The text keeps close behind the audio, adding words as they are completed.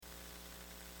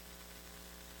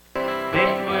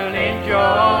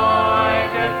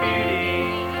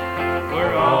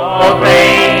all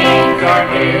things are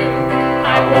new.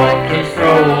 I want to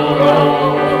stroll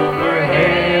over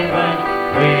heaven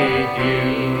with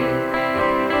you.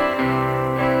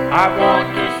 I want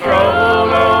to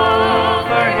stroll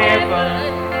over heaven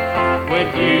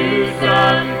with you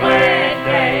some glad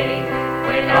day,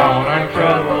 when all our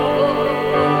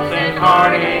troubles and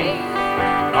heartaches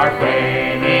are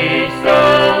vanished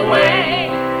away,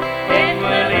 and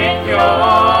we'll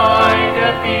enjoy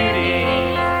the beauty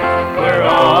where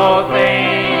all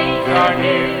things are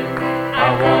new.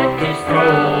 I want to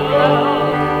stroll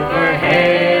over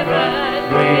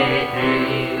heaven with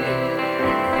you.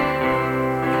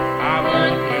 I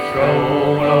want to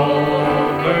stroll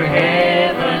over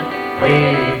heaven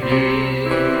with you.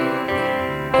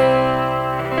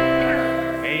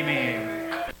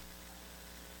 Amen.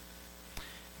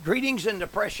 Greetings in the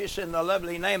precious and the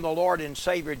lovely name of the Lord and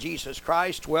Savior Jesus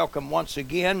Christ. Welcome once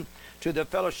again to the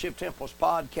Fellowship Temples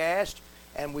podcast,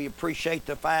 and we appreciate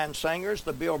the fine singers,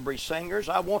 the Bilbrey singers.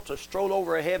 I want to stroll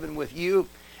over heaven with you,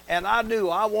 and I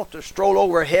want to stroll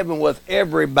over heaven with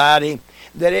everybody.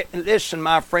 Listen,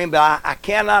 my friend, but I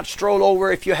cannot stroll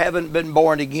over if you haven't been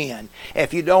born again.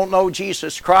 If you don't know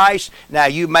Jesus Christ, now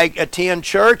you may attend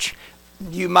church,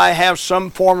 you might have some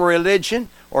form of religion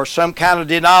or some kind of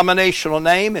denominational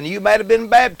name, and you might have been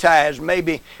baptized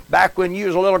maybe back when you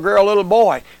was a little girl, little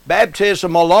boy.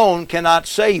 Baptism alone cannot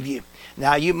save you.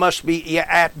 Now you must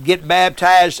get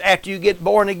baptized after you get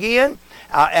born again.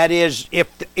 That is if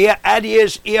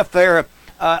they're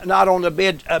not on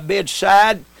the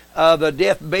bedside of the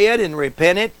deathbed and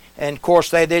repentant. And of course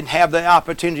they didn't have the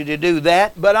opportunity to do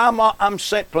that. But I'm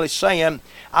simply saying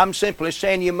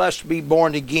you must be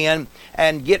born again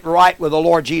and get right with the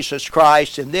Lord Jesus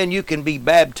Christ, and then you can be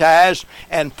baptized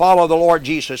and follow the Lord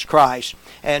Jesus Christ.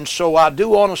 And so I do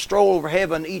want to stroll over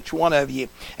heaven, each one of you.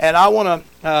 And I want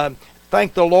to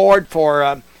thank the Lord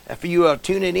for you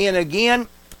tuning in again.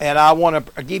 And I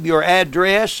want to give your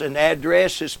address, and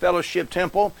address is Fellowship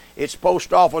Temple. It's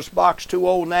Post Office Box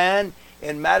 209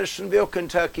 in Madisonville,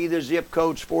 Kentucky. The zip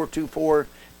code's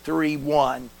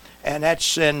 42431. And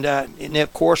that's in the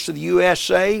course of the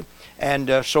USA.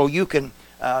 And so you can,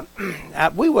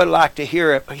 we would like to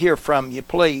hear from you,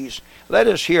 please. Let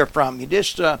us hear from you.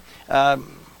 Just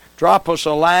drop us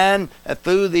a line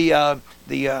through the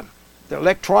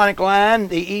electronic line,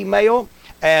 the email,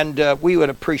 and we would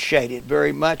appreciate it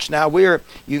very much. Now you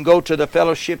can go to the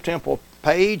Fellowship Temple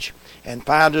page and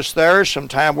find us there.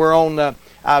 Sometime we're on,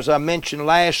 as I mentioned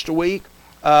last week,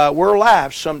 we're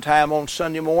live sometime on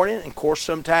Sunday morning, and of course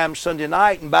sometime Sunday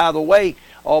night. And by the way,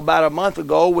 about a month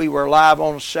ago we were live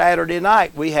on Saturday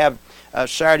night. We have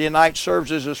Saturday night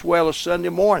services as well as Sunday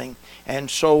morning.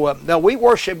 And so now we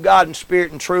worship God in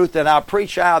spirit and truth, and I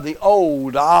preach out of the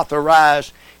old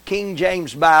authorized King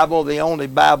James Bible, the only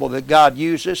Bible that God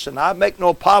uses, and I make no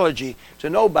apology to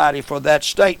nobody for that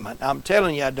statement. I'm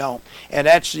telling you I don't. And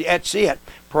that's it.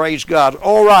 Praise God.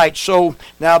 All right, so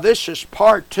now this is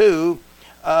part 2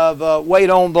 of Wait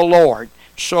on the Lord.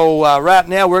 So right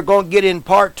now we're going to get in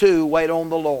part 2, Wait on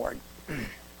the Lord.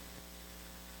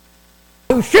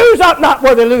 Whose shoes I'm not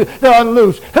worthy to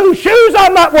unloose, whose shoes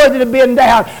I'm not worthy to bend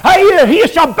down. He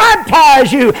shall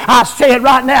baptize you. I say it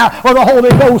right now with the Holy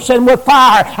Ghost and with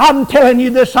fire. I'm telling you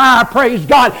this hour, praise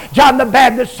God. John the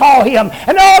Baptist saw him,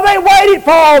 and they waited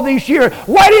for all these years,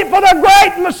 waiting for the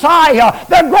great Messiah,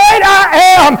 the great I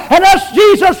am, and that's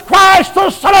Jesus Christ, the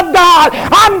Son of God.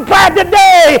 I'm glad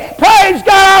today, praise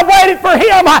God, I waited for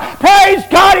him. Praise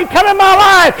God, he come in my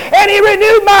life, and he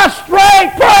renewed my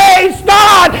strength, praise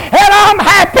God, and I'm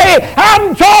happy.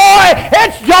 I'm joy.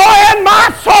 It's joy in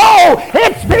my soul.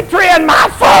 It's victory in my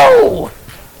soul.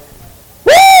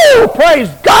 Woo! Praise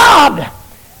God.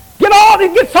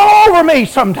 It gets all over me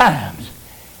sometimes.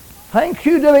 Thank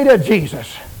you to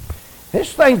Jesus.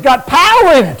 This thing's got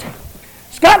power in it.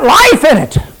 It's got life in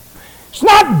it. It's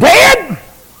not dead.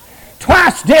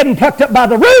 Twice dead and plucked up by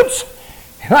the roots.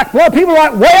 Like people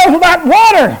like whales without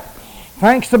water.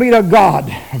 Thanks to be to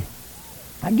God.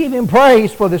 I give him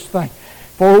praise for this thing.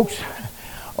 Folks,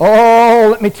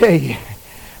 let me tell you,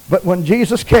 but when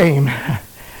Jesus came,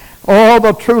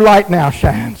 the true light now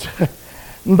shines.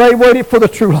 They waited for the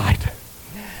true light.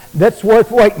 That's worth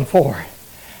waiting for.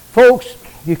 Folks,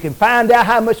 you can find out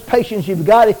how much patience you've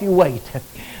got if you wait.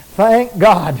 Thank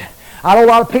God. I know a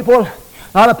lot of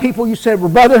people, you said, well,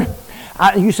 Brother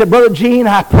Gene,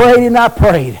 I prayed and I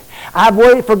prayed. I've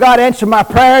waited for God to answer my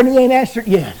prayer and he ain't answered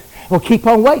yet. Well, keep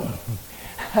on waiting.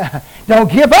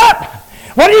 Don't give up.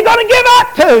 What are you going to give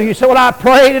up to? You say, well, I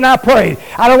prayed and I prayed.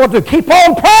 I don't want to. Keep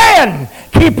on praying.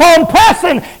 Keep on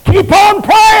pressing. Keep on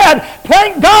praying.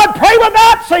 Thank God, pray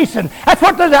without ceasing. That's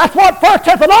what 1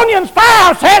 Thessalonians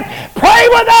 5 said. Pray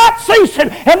without ceasing.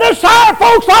 And this hour,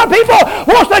 folks, a lot of people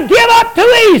wants to give up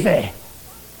too easy.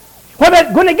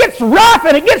 When it gets rough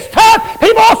and it gets tough,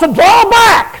 people want to draw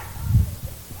back.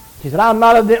 He said, I'm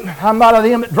not of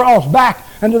them that draws back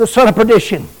unto the son of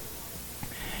perdition.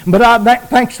 But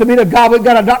thanks to be to God, we've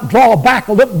got to not draw back,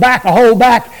 or look back, or hold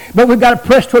back, but we've got to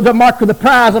press toward the mark of the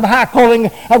prize of the high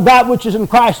calling of God which is in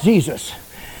Christ Jesus.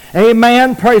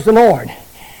 Amen. Praise the Lord.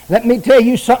 Let me tell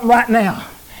you something right now.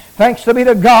 Thanks to be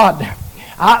to God.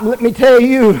 Let me tell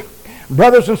you,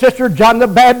 brothers and sisters, John the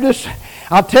Baptist,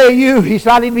 I'll tell you, he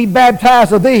said, I need to be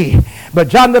baptized of thee. But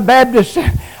John the Baptist,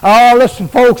 oh, listen,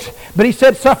 folks, but he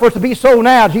said, suffer to be so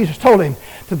now, Jesus told him.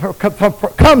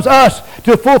 Comes us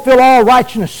to fulfill all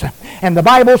righteousness. And the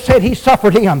Bible said he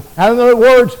suffered him. In other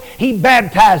words, he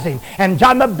baptized him. And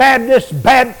John the Baptist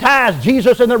baptized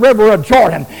Jesus in the river of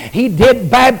Jordan. He did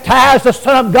baptize the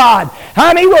Son of God.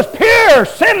 And he was pure,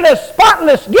 sinless,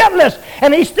 spotless, guiltless,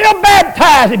 and he still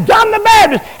baptized him. John the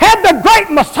Baptist had the great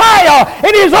Messiah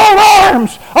in his own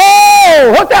arms.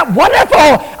 Oh, wasn't that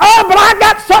wonderful? Oh, but I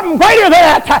got something greater than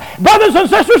that. Brothers and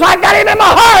sisters, I got him in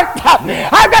my heart.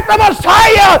 I got the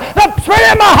Messiah, the Spirit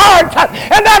in my heart,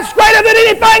 and that's greater than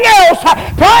anything else.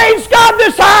 Praise God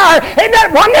this hour. Isn't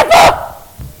that wonderful?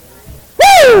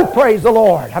 Woo! Praise the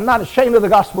Lord. I'm not ashamed of the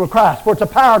gospel of Christ, for it's the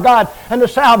power of God and the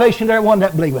salvation of everyone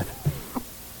that believeth.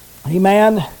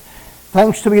 Amen.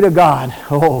 Thanks to be to God.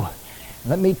 Oh,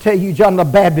 let me tell you, John the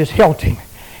Baptist held him,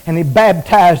 and he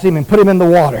baptized him and put him in the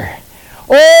water.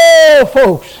 Oh,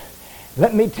 folks,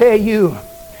 let me tell you,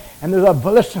 and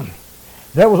listen,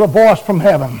 there was a voice from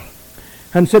heaven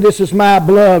and said, this is my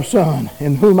beloved Son,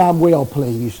 in whom I'm well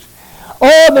pleased.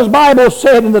 Oh, the Bible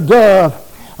said, in the dove,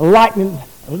 lightning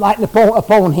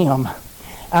upon him.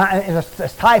 And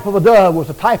this type of a dove was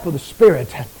a type of the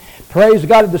Spirit. Praise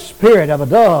God, of the Spirit of a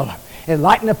dove. It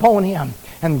lightened upon him.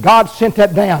 And God sent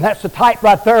that down. That's the type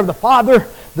right there of the Father,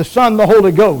 the Son, the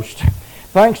Holy Ghost.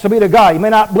 Thanks to be to God. You may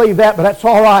not believe that, but that's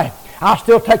all right. I'll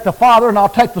still take the Father, and I'll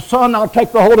take the Son, and I'll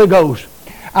take the Holy Ghost.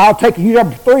 I'll take you. You're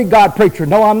a three-God preacher.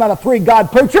 No, I'm not a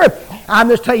three-God preacher. I'm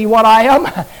just telling you what I am.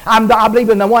 I believe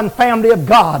in the one family of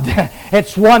God.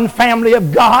 It's one family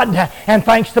of God, and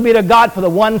thanks to be to God for the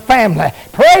one family.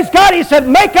 Praise God. He said,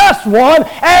 make us one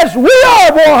as we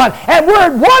are one, and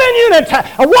we're one in unity,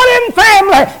 one in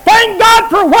family. Thank God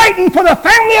for waiting for the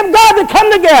family of God to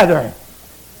come together.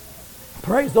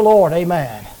 Praise the Lord.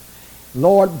 Amen.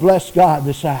 Lord, bless God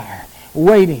this hour.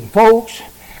 Waiting. Folks,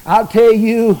 I'll tell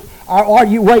you, are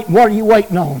you waiting? What are you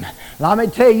waiting on? Let me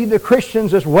tell you, the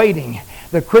Christians is waiting.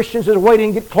 The Christians is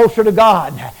waiting to get closer to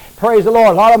God. Praise the Lord.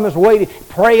 A lot of them is waiting,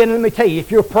 praying. Let me tell you, if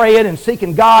you're praying and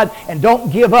seeking God and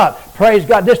don't give up, praise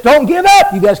God. Just don't give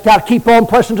up. You guys got to keep on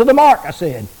pressing to the mark, I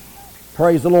said.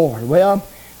 Praise the Lord. Well, I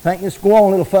think let's go on a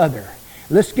little further.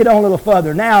 Let's get on a little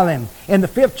further. Now then, in the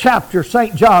 5th chapter of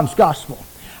St. John's Gospel,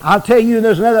 I'll tell you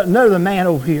there's another man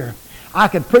over here. I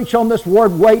could preach on this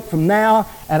word wait from now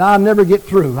and I'll never get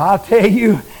through. I'll tell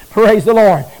you, praise the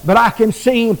Lord. But I can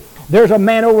see there's a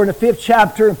man over in the 5th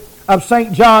chapter of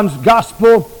St. John's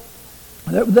Gospel.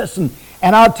 Listen,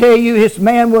 and I'll tell you, this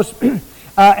man was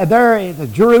there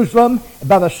in Jerusalem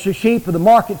by the sheep of the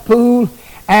market pool.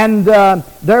 And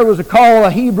there was a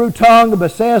Hebrew tongue of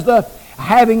Bethesda,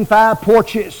 having 5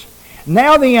 porches.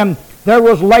 Now then, there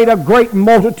was laid a great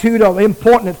multitude of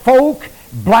important folk,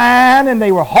 blind, and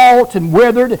they were halt and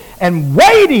withered, and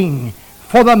waiting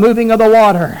for the moving of the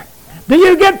water. Do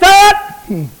you get that?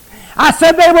 I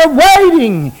said they were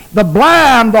waiting. The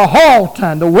blind, the halt,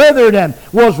 and the withered, and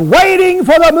was waiting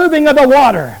for the moving of the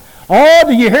water. Oh,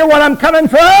 do you hear what I'm coming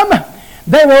from?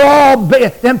 They were all,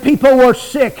 them people were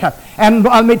sick. And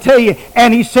let me tell you,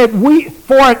 and he said,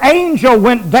 for an angel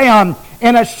went down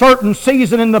in a certain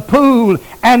season in the pool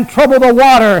and troubled the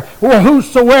water, or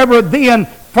whosoever then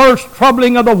first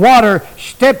troubling of the water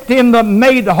stepped in the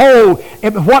made whole,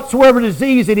 whatsoever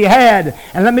disease that he had.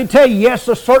 And let me tell you, yes,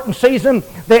 a certain season,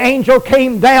 the angel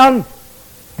came down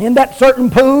in that certain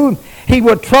pool. He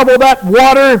would trouble that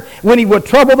water. When he would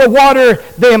trouble the water,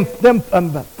 them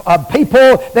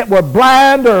people that were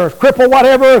blind or crippled,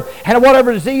 whatever, and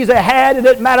whatever disease they had. It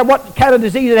didn't matter what kind of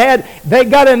disease they had. They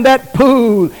got in that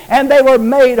pool and they were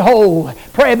made whole.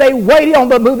 Pray. They waited on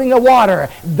the moving of water.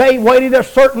 They waited a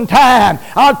certain time.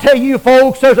 I'll tell you,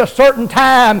 folks, there's a certain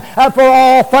time for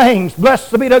all things.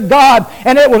 Blessed be to God.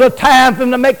 And it was a time for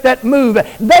them to make that move.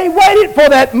 They waited for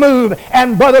that move.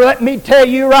 And brother, let me tell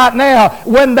you right now,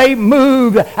 when they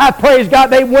moved, I praise God,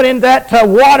 they went in that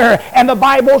water, and the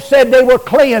Bible said they were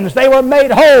cleansed. They were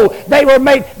made whole. They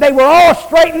were all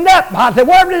straightened up. I said,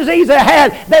 whatever disease they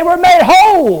had, they were made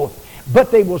whole.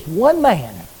 But there was one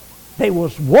man. There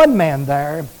was one man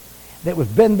there that was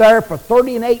been there for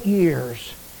 38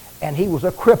 years, and he was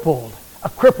a crippled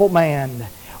man.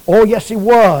 Oh, yes, he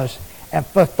was. And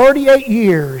for 38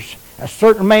 years, a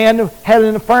certain man had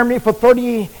an infirmity for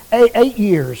 38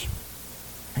 years.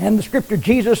 And the scripture,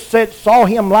 Jesus saw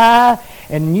him lie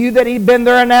and knew that he'd been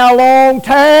there now a long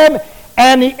time.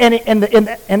 And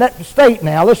in that state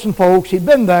now, listen, folks, he'd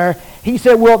been there. He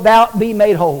said, wilt thou be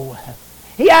made whole?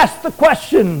 He asked the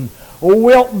question,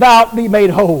 wilt thou be made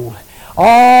whole?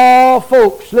 Oh,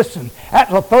 folks, listen.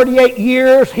 After 38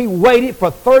 years, he waited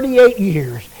for 38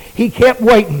 years. He kept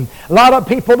waiting. A lot of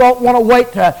people don't want to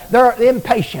wait. They're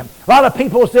impatient. A lot of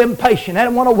people are impatient. They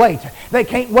don't want to wait. They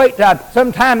can't wait.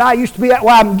 Sometimes I used to be that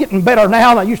way. I'm getting better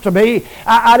now than I used to be.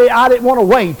 I didn't want to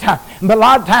wait. But a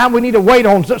lot of times we need to wait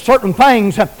on certain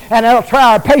things, and that'll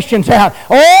try our patience out.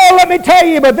 Oh, let me tell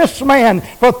you about this man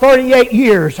for 38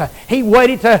 years. He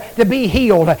waited to be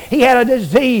healed. He had a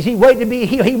disease. He waited to be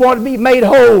healed. He wanted to be made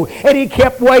whole, and he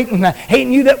kept waiting. He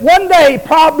knew that one day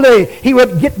probably he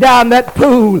would get down that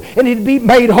pool and he'd be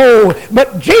made whole.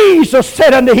 But Jesus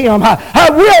said unto him,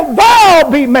 wilt thou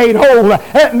be made whole?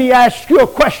 Let me ask you a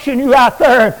question, you out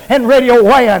there in Radio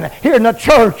Land, here in the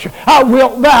church.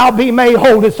 Wilt thou be made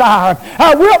whole this hour?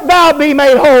 Wilt thou be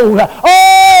made whole?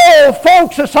 Oh,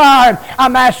 folks, this hour,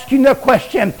 I'm asking you a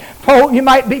question. Oh, you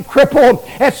might be crippled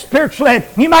spiritually.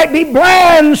 You might be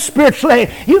blind spiritually.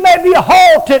 You may be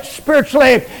halted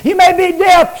spiritually. You may be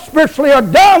deaf spiritually or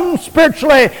dumb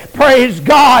spiritually. Praise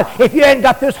God. If you ain't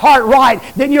got this heart right,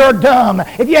 then you're dumb.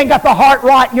 If you ain't got the heart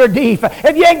right, you're deaf.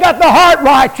 If you ain't got the heart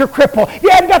right, you're crippled. If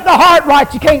you ain't got the heart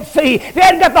right, you can't see. If you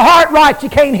ain't got the heart right, you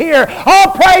can't hear.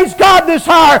 Oh, praise God this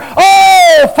hour.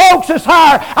 Oh, folks, this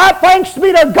hour. I thanks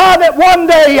be to God that one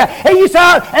day, he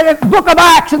said in the book of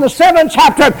Acts in the 7th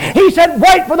chapter, he said,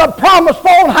 wait for the promise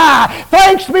on high.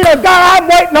 Thanks be to God, I'm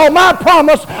waiting on my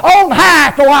promise on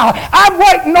high for a while. I'm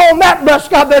waiting on that,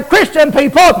 bless God. The Christian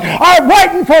people are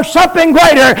waiting for something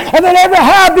greater, and they never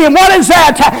have been. What is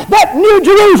that? That New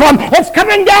Jerusalem that's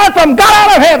coming down from God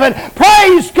out of heaven.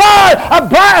 Praise God,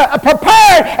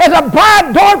 prepared as a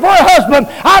bride adorned for her husband.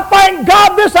 I thank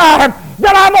God this hour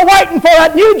that I'm waiting for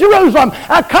that New Jerusalem.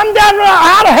 I come down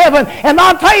out of heaven, and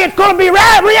I'll tell you, it's going to be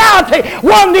reality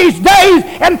one of these days,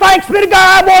 and thanks be to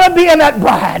God, I want to be in that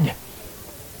bride.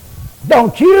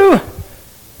 Don't you?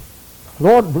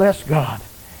 Lord bless God.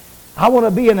 I want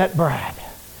to be in that bride.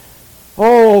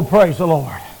 Oh, praise the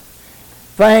Lord.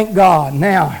 Thank God.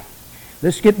 Now,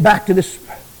 let's get back to this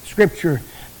scripture,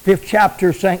 5th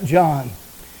chapter, St. John.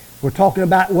 We're talking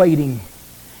about waiting.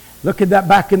 Look at that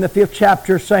back in the 5th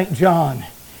chapter of St. John.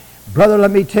 Brother,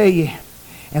 let me tell you.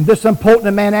 And this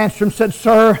important man answered and said,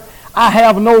 Sir, I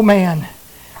have no man.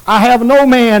 I have no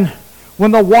man when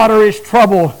the water is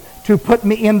troubled to put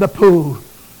me in the pool.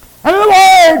 In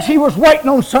other words, he was waiting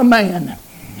on some man.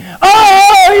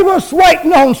 Oh, he was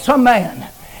waiting on some man.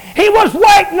 He was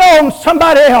waiting on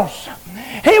somebody else.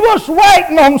 He was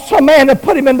waiting on some man to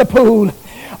put him in the pool.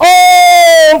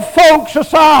 Oh, folks,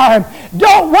 aside,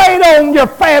 don't wait on your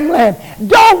family.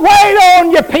 Don't wait on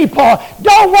your people.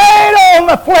 Don't wait on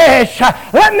the flesh.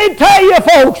 Let me tell you,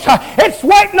 folks, it's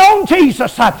waiting on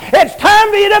Jesus. It's time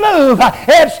for you to move.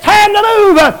 It's time to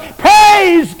move.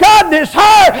 Praise God this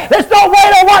hour. Let's don't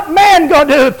wait on what man going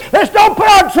to do. Let's don't put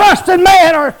our trust in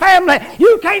man or family.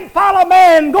 You can't follow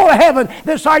man and go to heaven.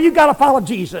 This hour, you got to follow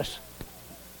Jesus.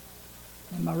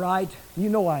 Am I right? You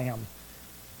know I am.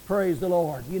 Praise the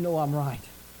Lord. You know I'm right.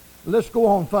 Let's go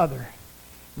on further.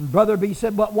 And Brother B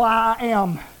said, but why I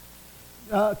am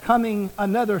coming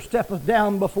another step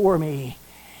down before me.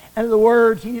 And in the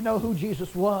words, he didn't know who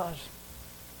Jesus was.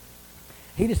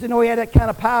 He just didn't know he had that kind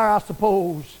of power, I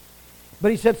suppose.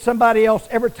 But he said somebody else,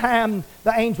 every time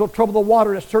the angel will trouble the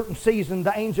water at a certain season,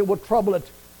 the angel will trouble it.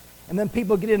 And then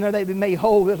people get in there, they'd be made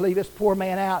whole. They'll leave this poor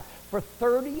man out. For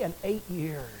 38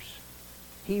 years,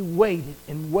 he waited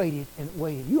and waited and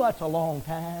waited. You know, that's a long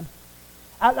time.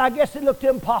 I guess it looked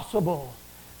impossible.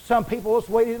 Some people just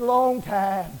waited a long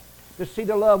time to see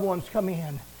their loved ones come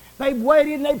in. They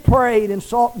waited and they prayed and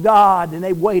sought God and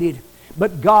they waited.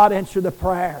 but God answered the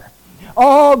prayer.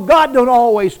 Oh, God don't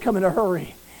always come in a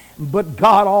hurry, but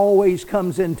God always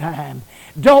comes in time.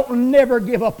 Don't never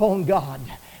give up on God.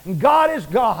 God is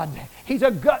God. He's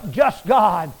a just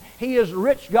God. He is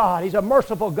rich God. He's a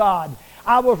merciful God.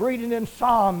 I was reading in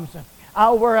Psalms,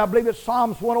 over, I believe it's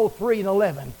Psalms 103 and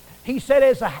 11. He said,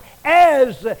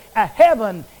 as a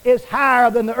heaven is higher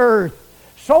than the earth,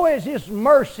 so is His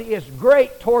mercy is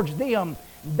great towards them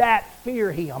that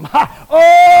fear Him.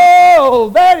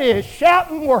 Oh, that is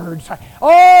shouting words.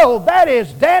 Oh, that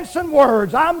is dancing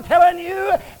words. I'm telling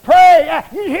you, pray.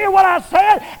 You hear what I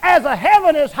said? As a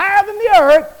heaven is higher than the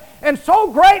earth, and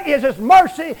so great is His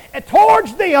mercy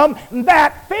towards them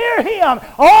that fear Him.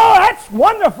 Oh, that's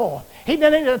wonderful. He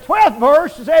then in the 12th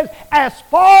verse says, as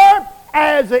far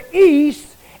as the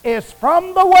east is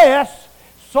from the west,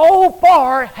 so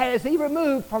far has He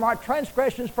removed from our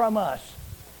transgressions from us.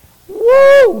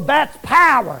 Woo! That's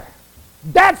power.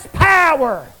 That's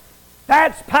power.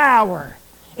 That's power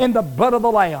in the blood of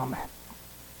the Lamb.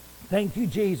 Thank you,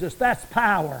 Jesus. That's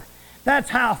power. That's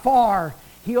how far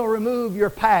He'll remove your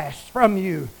past from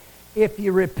you if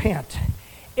you repent.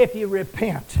 If you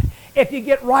repent. If you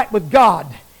get right with God.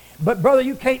 But brother,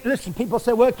 you can't listen. People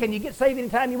say, well, can you get saved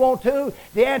anytime you want to?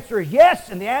 The answer is yes,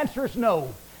 and the answer is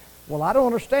no. Well, I don't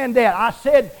understand that. I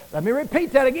said, let me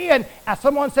repeat that again.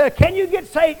 Someone said, can you get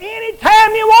saved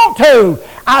anytime you want to?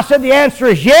 I said the answer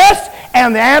is yes,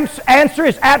 and the answer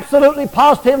is absolutely,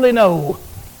 positively no.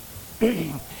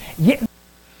 Yeah.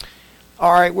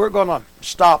 All right, we're going to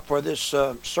stop for this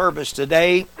service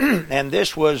today. And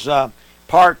this was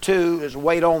part 2, is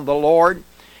Wait on the Lord.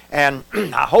 And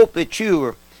I hope that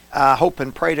you hope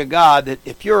and pray to God that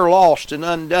if you're lost and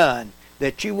undone,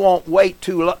 that you won't wait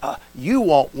too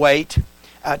late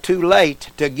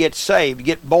to get saved,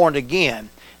 get born again.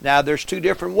 Now, there's two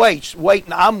different waits.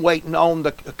 I'm waiting on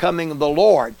the coming of the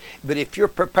Lord. But if you're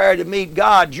prepared to meet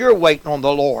God, you're waiting on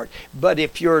the Lord. But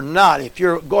if you're not, if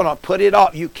you're going to put it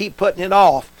off, you keep putting it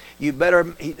off, you better,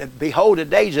 behold,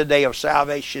 today's a day of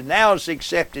salvation. Now is the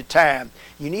accepted time.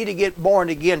 You need to get born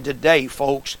again today,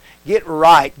 folks. Get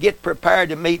right. Get prepared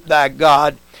to meet thy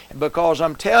God. Because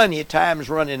I'm telling you, time's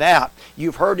running out.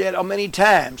 You've heard that how many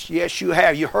times? Yes, you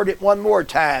have. You heard it one more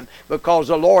time, because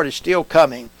the Lord is still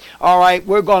coming. All right,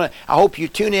 I hope you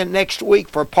tune in next week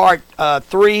for part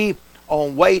 3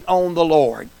 on Wait on the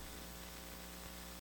Lord.